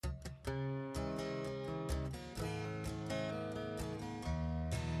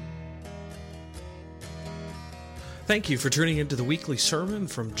Thank you for tuning into the weekly sermon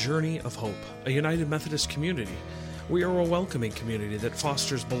from Journey of Hope, a United Methodist community. We are a welcoming community that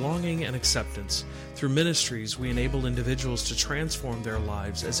fosters belonging and acceptance. Through ministries, we enable individuals to transform their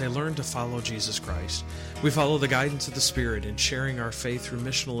lives as they learn to follow Jesus Christ. We follow the guidance of the Spirit in sharing our faith through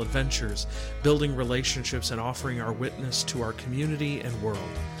missional adventures, building relationships, and offering our witness to our community and world.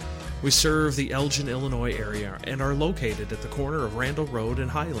 We serve the Elgin, Illinois area and are located at the corner of Randall Road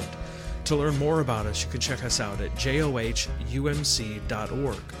and Highland. To learn more about us, you can check us out at johumc.org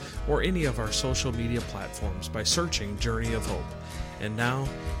or any of our social media platforms by searching Journey of Hope. And now,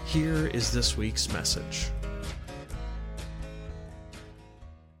 here is this week's message.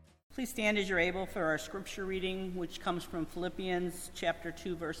 Please stand as you're able for our scripture reading, which comes from Philippians chapter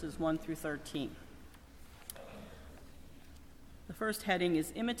 2, verses 1 through 13. The first heading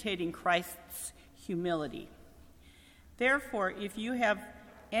is Imitating Christ's Humility. Therefore, if you have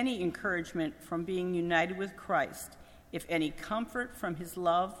any encouragement from being united with Christ, if any comfort from his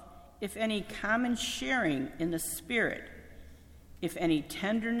love, if any common sharing in the Spirit, if any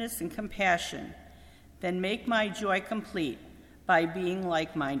tenderness and compassion, then make my joy complete by being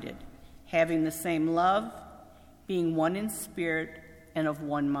like-minded, having the same love, being one in spirit and of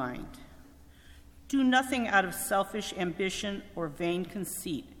one mind. Do nothing out of selfish ambition or vain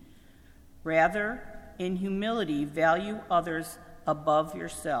conceit. Rather, in humility, value others above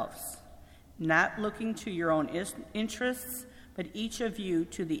yourselves, not looking to your own interests, but each of you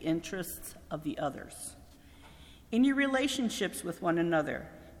to the interests of the others. In your relationships with one another,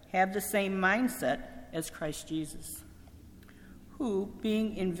 have the same mindset as Christ Jesus, who,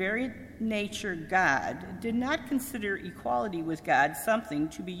 being in very nature God, did not consider equality with God something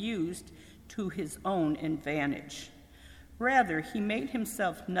to be used to his own advantage. Rather, he made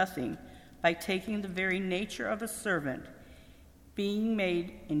himself nothing by taking the very nature of a servant, being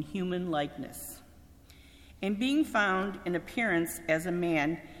made in human likeness. And being found in appearance as a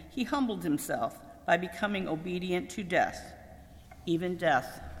man, he humbled himself by becoming obedient to death, even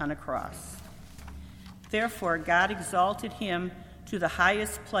death on a cross. Therefore, God exalted him to the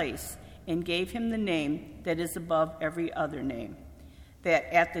highest place and gave him the name that is above every other name,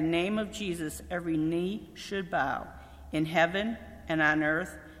 that at the name of Jesus every knee should bow, in heaven and on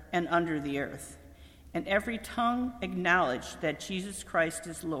earth and under the earth, and every tongue acknowledge that Jesus Christ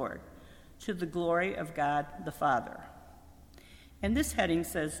is Lord, to the glory of God the Father. And this heading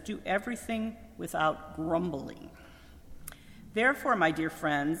says, do everything without grumbling. Therefore, my dear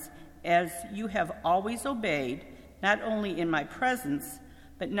friends, as you have always obeyed, not only in my presence,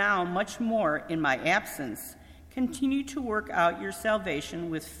 but now much more in my absence, continue to work out your salvation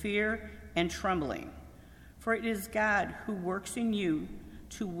with fear and trembling. For it is God who works in you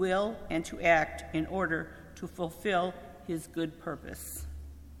to will and to act in order to fulfill his good purpose.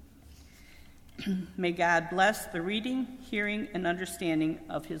 May God bless the reading, hearing, and understanding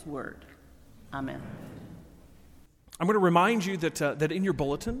of his word. Amen. I'm going to remind you that in your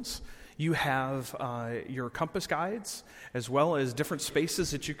bulletins, you have your compass guides, as well as different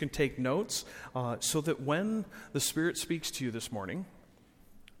spaces that you can take notes, so that when the Spirit speaks to you this morning,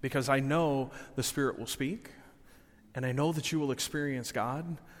 because I know the Spirit will speak, and I know that you will experience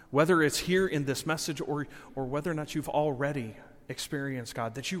God, whether it's here in this message or whether or not you've already experienced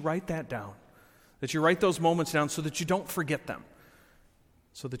God, that you write that down, that you write those moments down so that you don't forget them,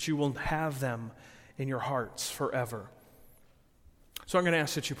 so that you will have them in your hearts forever. So I'm going to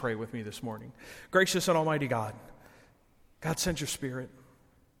ask that you pray with me this morning. Gracious and almighty God, God, send your Spirit,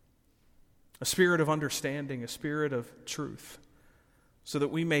 a spirit of understanding, a spirit of truth, so that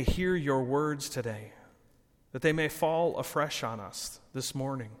we may hear your words today, that they may fall afresh on us this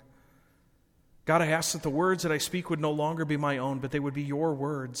morning. God, I ask that the words that I speak would no longer be my own, but they would be your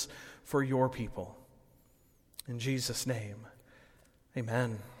words for your people. In Jesus' name,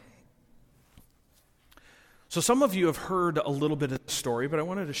 amen. So some of you have heard a little bit of the story, but I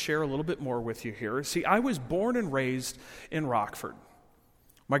wanted to share a little bit more with you here. See, I was born and raised in Rockford.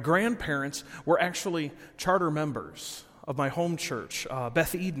 My grandparents were actually charter members of my home church,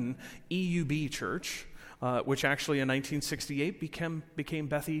 Beth Eden EUB Church, which actually in 1968 became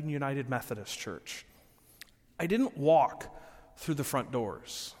Beth Eden United Methodist Church. I didn't walk through the front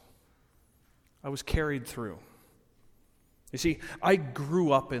doors. I was carried through. You see, I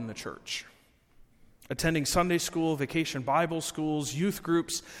grew up in the church, attending Sunday school, vacation Bible schools, youth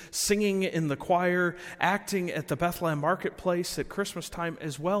groups, singing in the choir, acting at the Bethlehem Marketplace at Christmas time,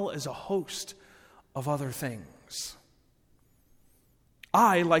 as well as a host of other things.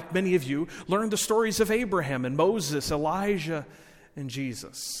 I, like many of you, learned the stories of Abraham and Moses, Elijah, and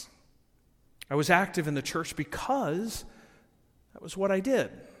Jesus. I was active in the church because that was what I did.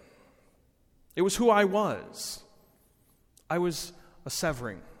 It was who I was. I was a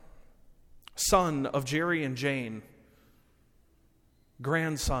Severing, son of Jerry and Jane,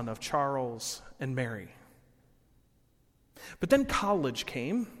 grandson of Charles and Mary. But then college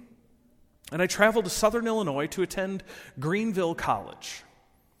came, and I traveled to Southern Illinois to attend Greenville College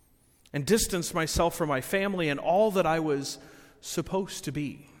and distanced myself from my family and all that I was supposed to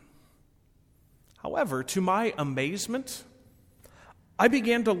be. However, to my amazement, I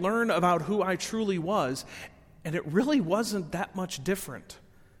began to learn about who I truly was, and it really wasn't that much different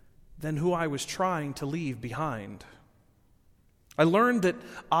than who I was trying to leave behind. I learned that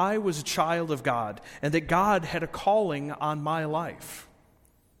I was a child of God and that God had a calling on my life.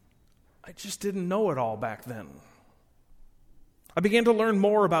 I just didn't know it all back then. I began to learn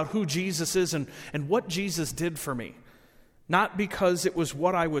more about who Jesus is and what Jesus did for me, not because it was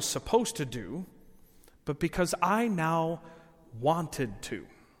what I was supposed to do, but because I now wanted to.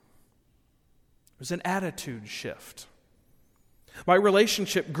 It was an attitude shift. My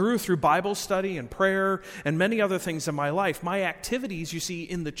relationship grew through Bible study and prayer and many other things in my life. My activities, you see,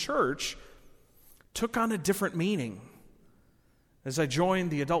 in the church took on a different meaning as I joined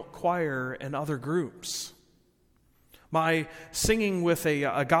the adult choir and other groups. My singing with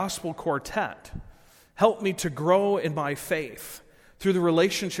a gospel quartet helped me to grow in my faith through the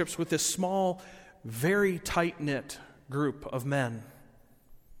relationships with this small, very tight-knit group of men.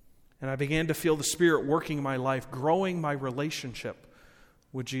 And I began to feel the Spirit working in my life, growing my relationship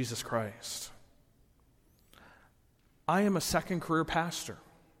with Jesus Christ. I am a second career pastor.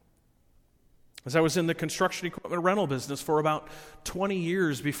 As I was in the construction equipment rental business for about 20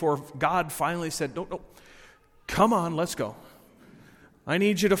 years before God finally said, no, come on, let's go. I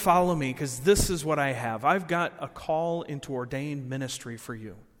need you to follow me because this is what I have. I've got a call into ordained ministry for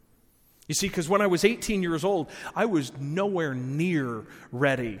you. You see, because when I was 18 years old, I was nowhere near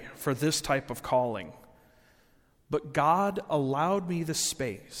ready for this type of calling. But God allowed me the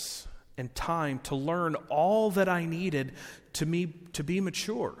space and time to learn all that I needed to be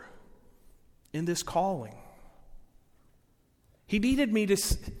mature in this calling. He needed me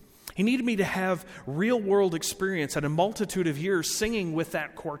to have real-world experience at a multitude of years singing with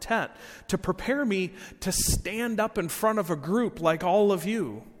that quartet to prepare me to stand up in front of a group like all of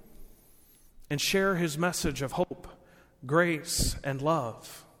you and share his message of hope, grace, and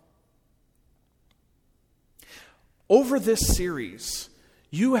love. Over this series,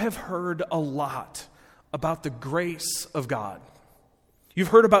 you have heard a lot about the grace of God. You've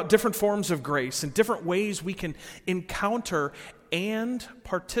heard about different forms of grace and different ways we can encounter and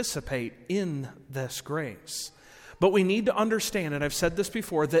participate in this grace. But we need to understand, and I've said this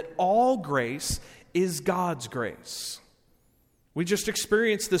before, that all grace is God's grace. We just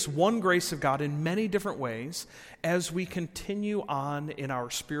experience this one grace of God in many different ways as we continue on in our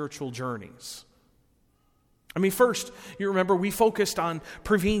spiritual journeys. I mean, first, you remember we focused on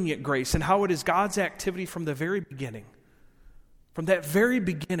prevenient grace and how it is God's activity from the very beginning. From that very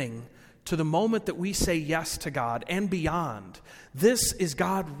beginning to the moment that we say yes to God and beyond. This is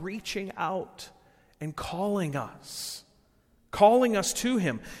God reaching out and calling us to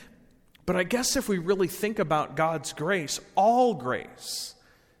Him. But I guess if we really think about God's grace, all grace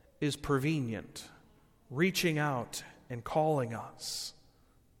is prevenient, reaching out and calling us.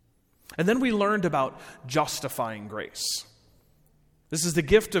 And then we learned about justifying grace. This is the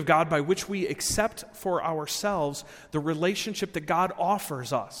gift of God by which we accept for ourselves the relationship that God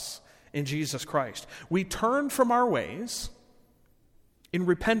offers us in Jesus Christ. We turn from our ways in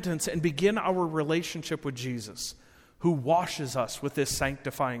repentance and begin our relationship with Jesus, who washes us with this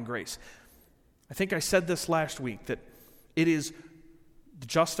sanctifying grace. I think I said this last week, that it is, the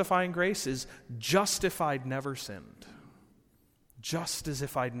justifying grace is just if I'd never sinned. Just as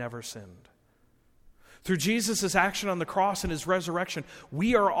if I'd never sinned. Through Jesus' action on the cross and His resurrection,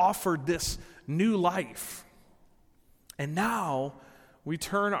 we are offered this new life. And now we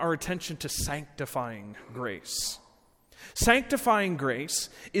turn our attention to sanctifying grace. Sanctifying grace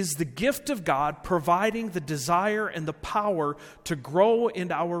is the gift of God providing the desire and the power to grow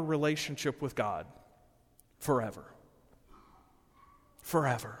in our relationship with God forever.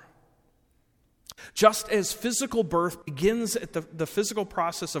 Forever. Just as physical birth begins at the physical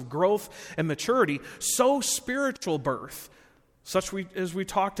process of growth and maturity, so spiritual birth, as we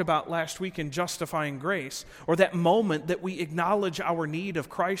talked about last week in Justifying Grace, or that moment that we acknowledge our need of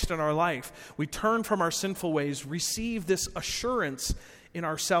Christ in our life, we turn from our sinful ways, receive this assurance in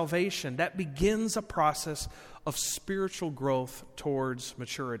our salvation. That begins a process of spiritual growth towards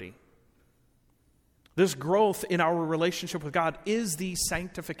maturity. This growth in our relationship with God is the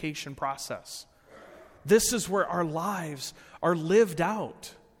sanctification process. This is where our lives are lived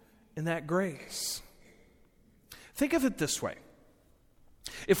out in that grace. Think of it this way.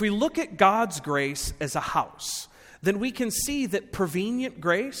 If we look at God's grace as a house, then we can see that prevenient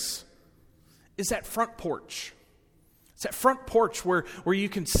grace is that front porch. It's that front porch where you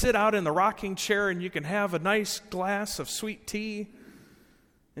can sit out in the rocking chair and you can have a nice glass of sweet tea,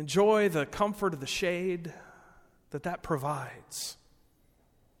 enjoy the comfort of the shade that provides.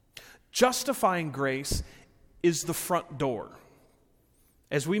 Justifying grace is the front door.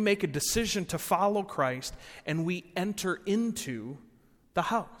 As we make a decision to follow Christ and we enter into the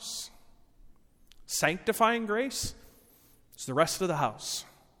house. Sanctifying grace is the rest of the house.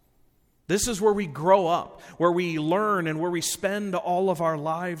 This is where we grow up, where we learn, and where we spend all of our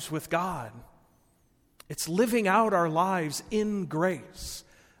lives with God. It's living out our lives in grace.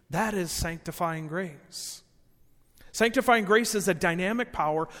 That is sanctifying grace. Sanctifying grace is a dynamic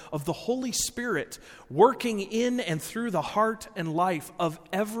power of the Holy Spirit working in and through the heart and life of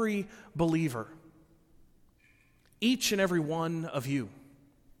every believer. Each and every one of you.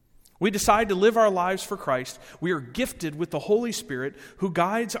 We decide to live our lives for Christ. We are gifted with the Holy Spirit who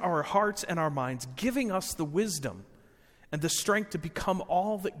guides our hearts and our minds, giving us the wisdom and the strength to become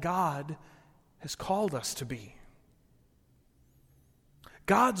all that God has called us to be.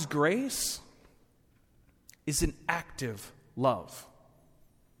 God's grace is an active love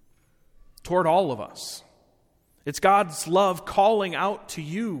toward all of us. It's God's love calling out to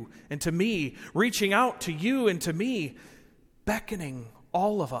you and to me, reaching out to you and to me, beckoning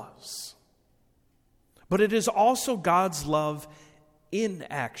all of us. But it is also God's love in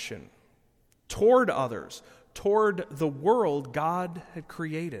action toward others, toward the world God had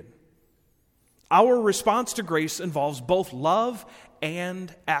created. Our response to grace involves both love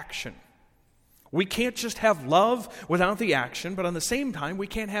and action. We can't just have love without the action, but on the same time, we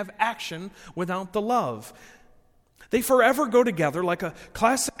can't have action without the love. They forever go together like a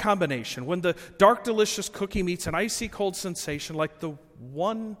classic combination when the dark, delicious cookie meets an icy cold sensation like the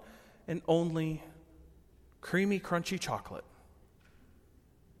one and only creamy, crunchy chocolate.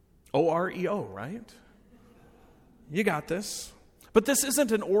 Oreo, right? You got this. But this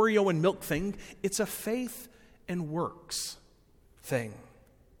isn't an Oreo and milk thing. It's a faith and works thing.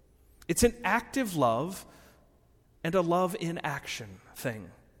 It's an active love and a love in action thing.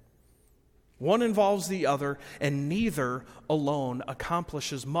 One involves the other, and neither alone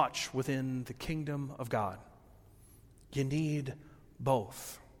accomplishes much within the kingdom of God. You need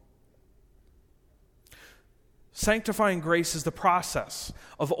both. Sanctifying grace is the process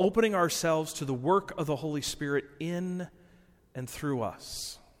of opening ourselves to the work of the Holy Spirit in and through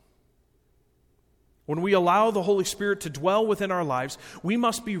us. When we allow the Holy Spirit to dwell within our lives, we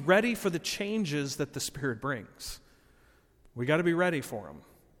must be ready for the changes that the Spirit brings. We got to be ready for them.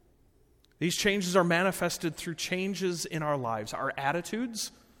 These changes are manifested through changes in our lives, our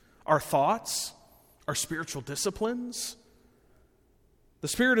attitudes, our thoughts, our spiritual disciplines. The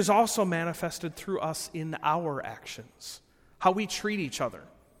Spirit is also manifested through us in our actions, how we treat each other,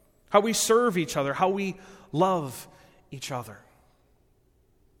 how we serve each other, how we love each other.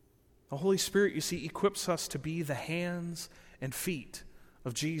 The Holy Spirit, you see, equips us to be the hands and feet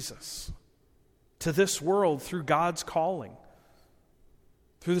of Jesus to this world through God's calling,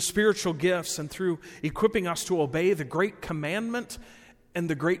 through the spiritual gifts, and through equipping us to obey the Great Commandment and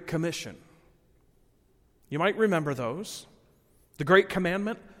the Great Commission. You might remember those. The Great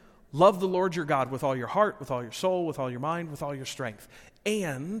Commandment, love the Lord your God with all your heart, with all your soul, with all your mind, with all your strength.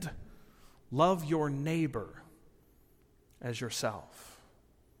 And love your neighbor as yourself.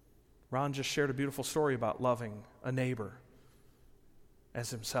 Ron just shared a beautiful story about loving a neighbor as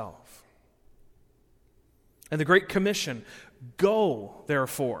himself. And the Great Commission, go,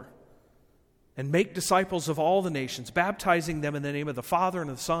 therefore, and make disciples of all the nations, baptizing them in the name of the Father and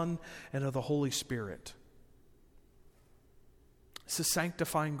of the Son and of the Holy Spirit. This is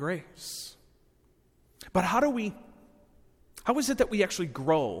sanctifying grace. But how is it that we actually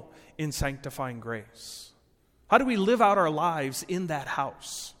grow in sanctifying grace? How do we live out our lives in that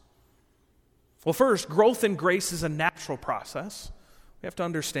house? Well, first, growth in grace is a natural process. We have to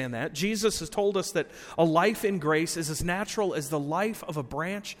understand that. Jesus has told us that a life in grace is as natural as the life of a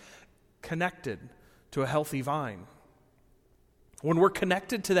branch connected to a healthy vine. When we're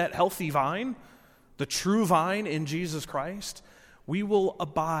connected to that healthy vine, the true vine in Jesus Christ, we will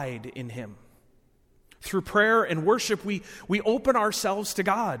abide in Him. Through prayer and worship, we open ourselves to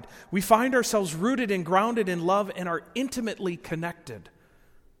God. We find ourselves rooted and grounded in love and are intimately connected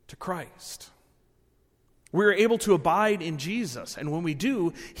to Christ. We're able to abide in Jesus, and when we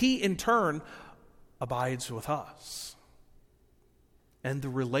do, He in turn abides with us. And the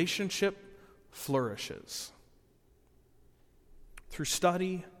relationship flourishes. Through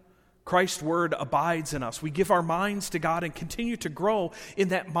study, Christ's word abides in us. We give our minds to God and continue to grow in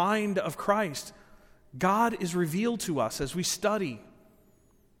that mind of Christ. God is revealed to us as we study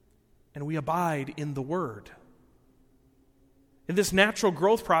and we abide in the word. In this natural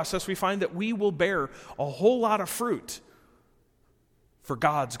growth process, we find that we will bear a whole lot of fruit for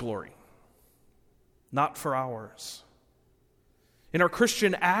God's glory, not for ours. In our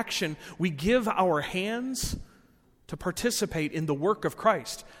Christian action, we give our hands to participate in the work of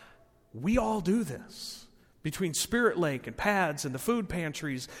Christ. We all do this. Between Spirit Lake and PADS and the food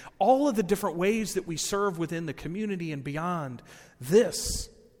pantries, all of the different ways that we serve within the community and beyond, this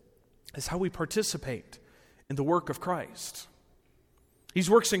is how we participate in the work of Christ. These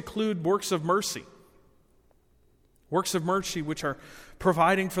works include works of mercy. Works of mercy which are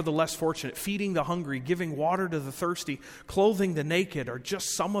providing for the less fortunate, feeding the hungry, giving water to the thirsty, clothing the naked, are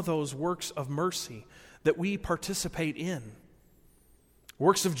just some of those works of mercy that we participate in.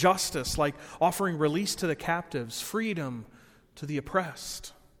 Works of justice, like offering release to the captives, freedom to the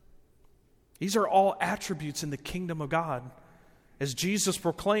oppressed. These are all attributes in the kingdom of God. As Jesus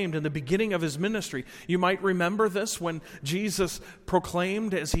proclaimed in the beginning of his ministry, you might remember this when Jesus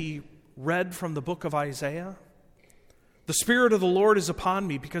proclaimed as he read from the book of Isaiah, "The Spirit of the Lord is upon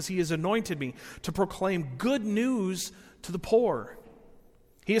me because he has anointed me to proclaim good news to the poor.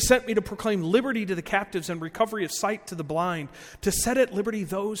 He has sent me to proclaim liberty to the captives and recovery of sight to the blind, to set at liberty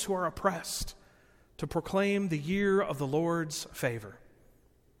those who are oppressed, to proclaim the year of the Lord's favor."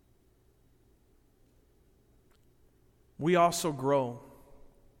 We also grow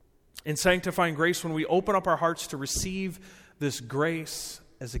in sanctifying grace when we open up our hearts to receive this grace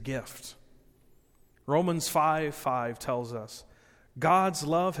as a gift. Romans 5:5 tells us, God's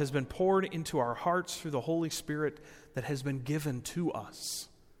love has been poured into our hearts through the Holy Spirit that has been given to us.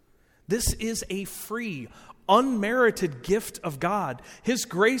 This is a free, unmerited gift of God. His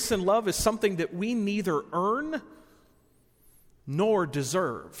grace and love is something that we neither earn nor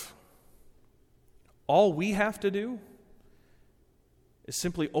deserve. All we have to do is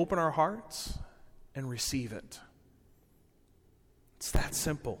simply open our hearts and receive it. It's that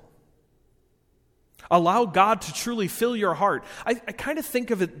simple. Allow God to truly fill your heart. I kind of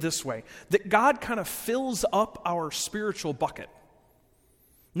think of it this way, that God kind of fills up our spiritual bucket.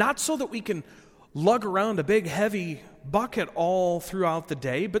 Not so that we can lug around a big heavy bucket all throughout the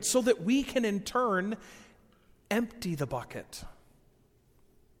day, but so that we can in turn empty the bucket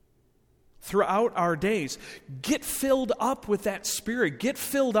throughout our days. Get filled up with that Spirit. Get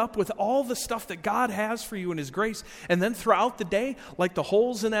filled up with all the stuff that God has for you in His grace. And then throughout the day, like the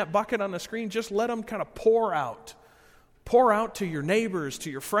holes in that bucket on the screen, just let them kind of pour out. Pour out to your neighbors,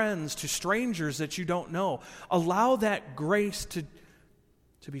 to your friends, to strangers that you don't know. Allow that grace to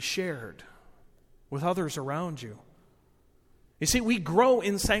be shared with others around you. You see, we grow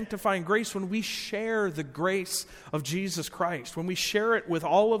in sanctifying grace when we share the grace of Jesus Christ, when we share it with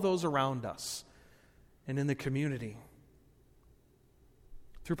all of those around us and in the community.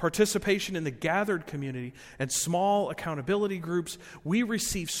 Through participation in the gathered community and small accountability groups, we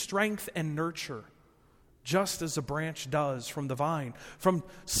receive strength and nurture, just as a branch does from the vine, from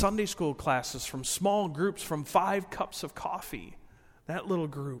Sunday school classes, from small groups, from 5 cups of coffee, that little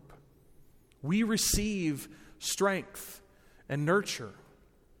group. We receive strength and nurture.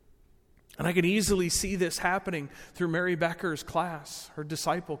 And I can easily see this happening through Mary Becker's class, her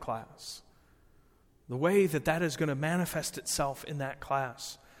disciple class. The way that is going to manifest itself in that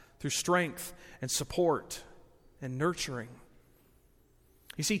class through strength and support and nurturing.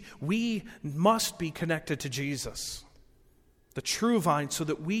 You see, we must be connected to Jesus, the true vine, so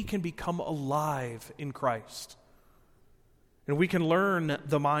that we can become alive in Christ. And we can learn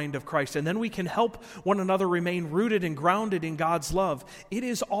the mind of Christ. And then we can help one another remain rooted and grounded in God's love. It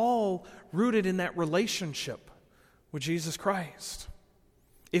is all rooted in that relationship with Jesus Christ.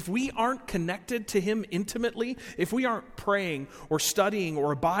 If we aren't connected to Him intimately, if we aren't praying or studying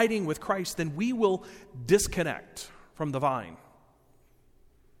or abiding with Christ, then we will disconnect from the vine.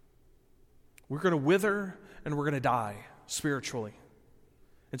 We're going to wither and we're going to die spiritually.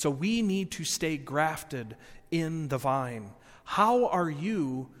 And so we need to stay grafted in the vine. How are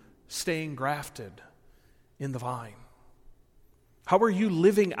you staying grafted in the vine? How are you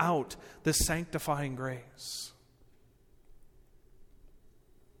living out this sanctifying grace?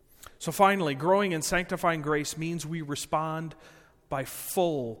 So finally, growing in sanctifying grace means we respond by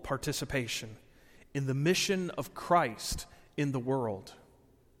full participation in the mission of Christ in the world.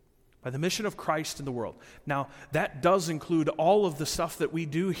 By the mission of Christ in the world. Now, that does include all of the stuff that we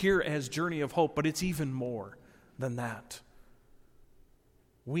do here as Journey of Hope, but it's even more than that.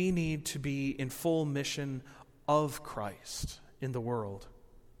 We need to be in full mission of Christ in the world.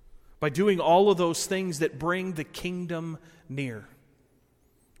 by doing all of those things that bring the kingdom near.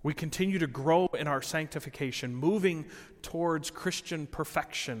 We continue to grow in our sanctification, moving towards Christian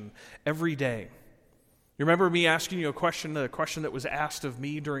perfection every day. You remember me asking you a question that was asked of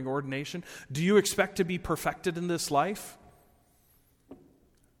me during ordination? Do you expect to be perfected in this life?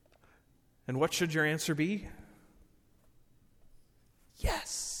 And what should your answer be?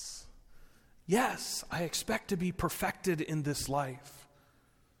 Yes. Yes, I expect to be perfected in this life.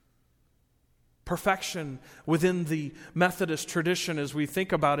 Perfection within the Methodist tradition, as we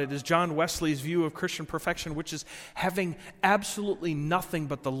think about it, is John Wesley's view of Christian perfection, which is having absolutely nothing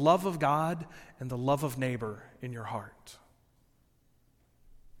but the love of God and the love of neighbor in your heart.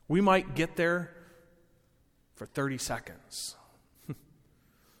 We might get there for 30 seconds.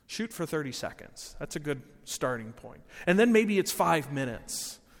 Shoot for 30 seconds. That's a good starting point. And then maybe it's 5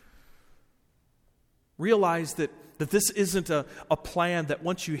 minutes. Realize that this isn't a plan that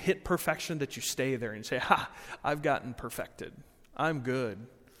once you hit perfection that you stay there and you say, I've gotten perfected. I'm good.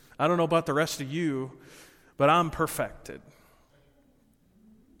 I don't know about the rest of you, but I'm perfected.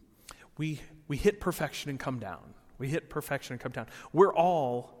 We hit perfection and come down. We hit perfection and come down. We're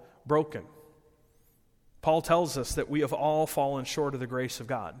all broken. Paul tells us that we have all fallen short of the grace of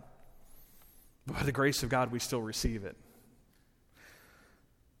God. But by the grace of God, we still receive it.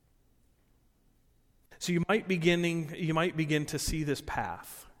 So you might begin to see this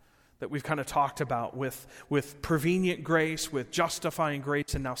path that we've kind of talked about with prevenient grace, with justifying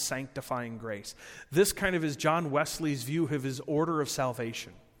grace, and now sanctifying grace. This kind of is John Wesley's view of his order of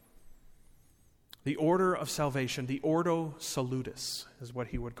salvation. The order of salvation, the Ordo Salutis is what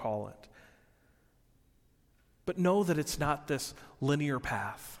he would call it. But know that it's not this linear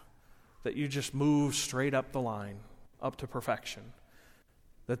path that you just move straight up the line, up to perfection.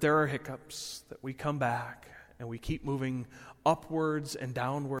 That there are hiccups, that we come back and we keep moving upwards and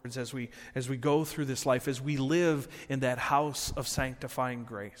downwards as we go through this life, as we live in that house of sanctifying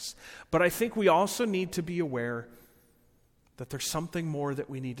grace. But I think we also need to be aware that there's something more that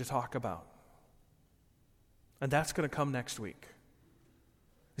we need to talk about. And that's going to come next week.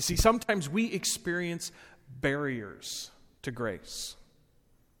 You see, sometimes we experience barriers to grace.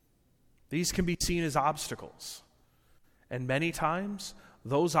 These can be seen as obstacles. And many times,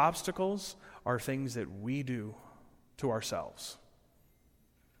 those obstacles are things that we do to ourselves.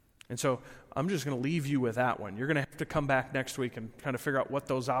 And so I'm just going to leave you with that one. You're going to have to come back next week and kind of figure out what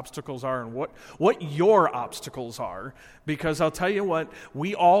those obstacles are and what your obstacles are. Because I'll tell you what,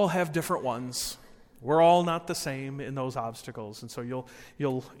 we all have different ones. We're all not the same in those obstacles. And so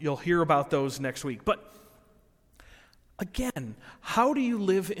you'll hear about those next week. But again, how do you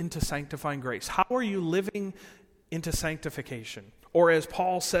live into sanctifying grace? How are you living into sanctification? Or as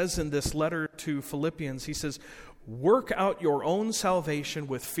Paul says in this letter to Philippians, he says, work out your own salvation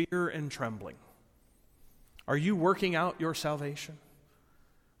with fear and trembling. Are you working out your salvation?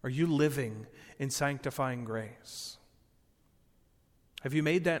 Are you living in sanctifying grace? Have you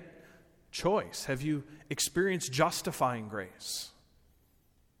made that choice? Have you experienced justifying grace?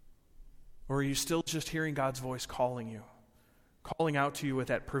 Or are you still just hearing God's voice calling you, calling out to you with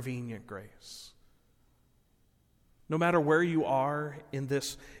that prevenient grace? No matter where you are in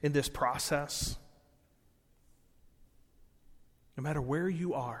this process, no matter where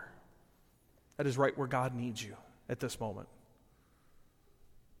you are, that is right where God needs you at this moment.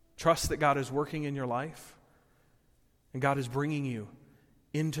 Trust that God is working in your life, and God is bringing you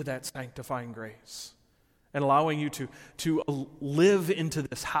into that sanctifying grace and allowing you to live into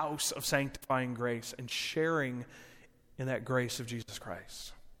this house of sanctifying grace and sharing in that grace of Jesus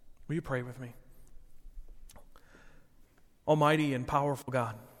Christ. Will you pray with me? Almighty and powerful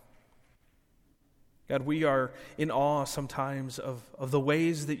God, we are in awe sometimes of the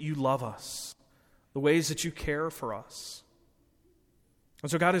ways that you love us, the ways that you care for us. And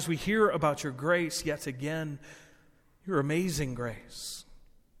so, God, as we hear about your grace yet again, your amazing grace,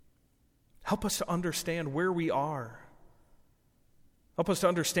 help us to understand where we are. Help us to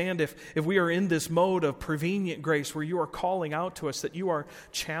understand if we are in this mode of prevenient grace where you are calling out to us, that you are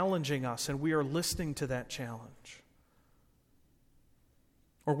challenging us and we are listening to that challenge.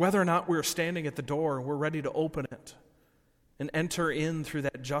 Or whether or not we're standing at the door and we're ready to open it and enter in through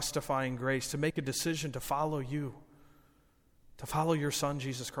that justifying grace to make a decision to follow you, to follow your Son,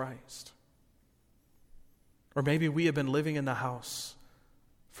 Jesus Christ. Or maybe we have been living in the house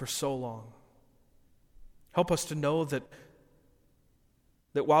for so long. Help us to know that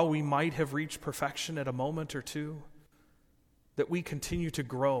while we might have reached perfection at a moment or two, that we continue to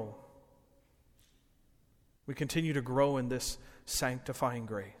grow. We continue to grow in this sanctifying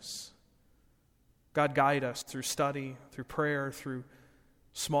grace. God, guide us through study, through prayer, through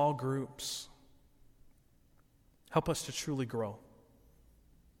small groups. Help us to truly grow.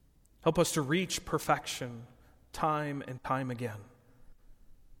 Help us to reach perfection time and time again.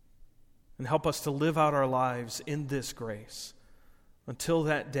 And help us to live out our lives in this grace until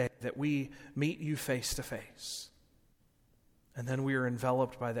that day that we meet you face to face. And then we are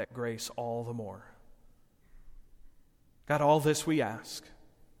enveloped by that grace all the more. God, all this we ask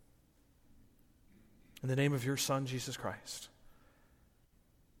in the name of your Son, Jesus Christ.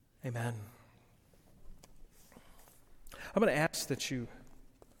 Amen. I'm going to ask that you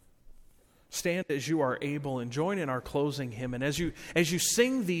stand as you are able and join in our closing hymn. And as you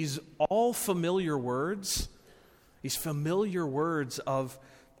sing these all familiar words, these familiar words of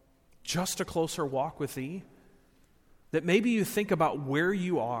just a closer walk with thee, that maybe you think about where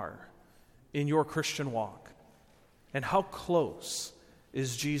you are in your Christian walk and how close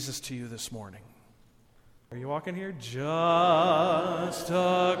is Jesus to you this morning. Are you walking here? Just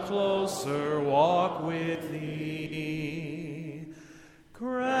a closer walk with thee.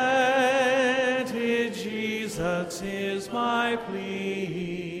 Granted, Jesus is my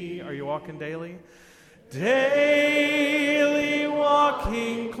plea. Are you walking daily? Daily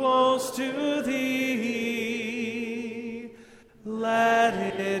walking close to thee. Let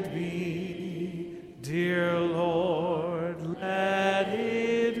it be, dear Lord, let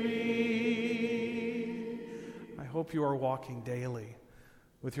it be. I hope you are walking daily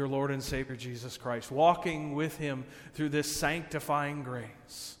with your Lord and Savior Jesus Christ, walking with him through this sanctifying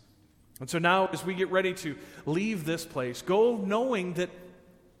grace. And so now, as we get ready to leave this place, go knowing that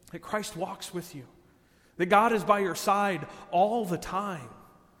Christ walks with you, that God is by your side all the time.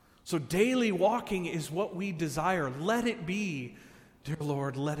 So daily walking is what we desire. Let it be, dear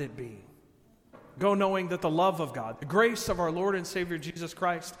Lord, let it be. Go knowing that the love of God, the grace of our Lord and Savior Jesus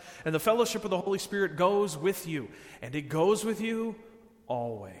Christ, and the fellowship of the Holy Spirit goes with you, and it goes with you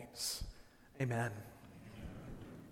always. Amen.